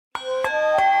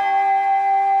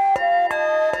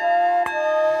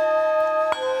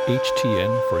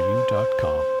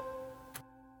HTN4U.com.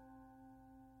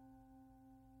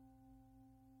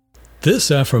 This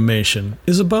affirmation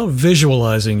is about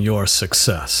visualizing your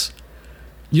success.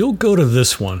 You'll go to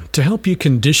this one to help you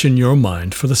condition your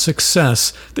mind for the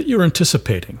success that you're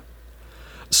anticipating.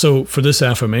 So for this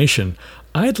affirmation,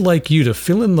 I'd like you to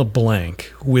fill in the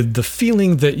blank with the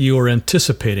feeling that you are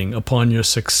anticipating upon your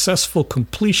successful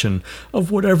completion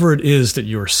of whatever it is that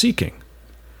you are seeking.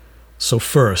 So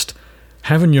first,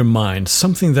 have in your mind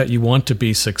something that you want to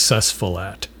be successful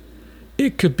at.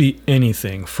 It could be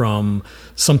anything from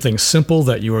something simple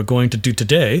that you are going to do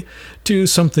today to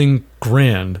something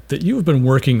grand that you have been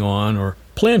working on or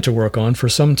plan to work on for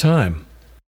some time.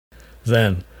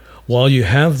 Then, while you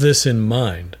have this in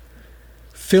mind,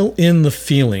 fill in the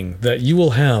feeling that you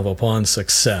will have upon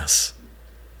success,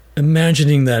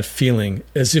 imagining that feeling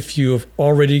as if you have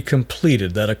already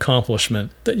completed that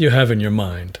accomplishment that you have in your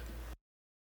mind.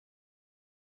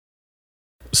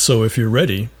 So if you're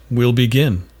ready, we'll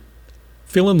begin.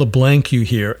 Fill in the blank you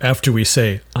hear after we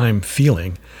say, "I'm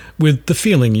feeling," with the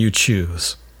feeling you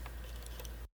choose.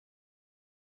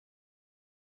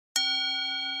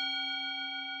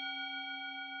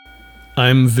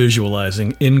 I'm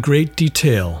visualizing in great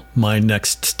detail my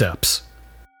next steps.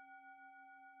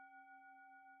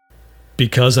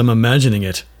 Because I'm imagining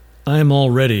it, I'm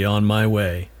already on my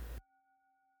way.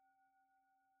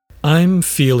 I'm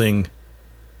feeling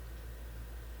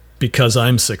because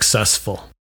I'm successful.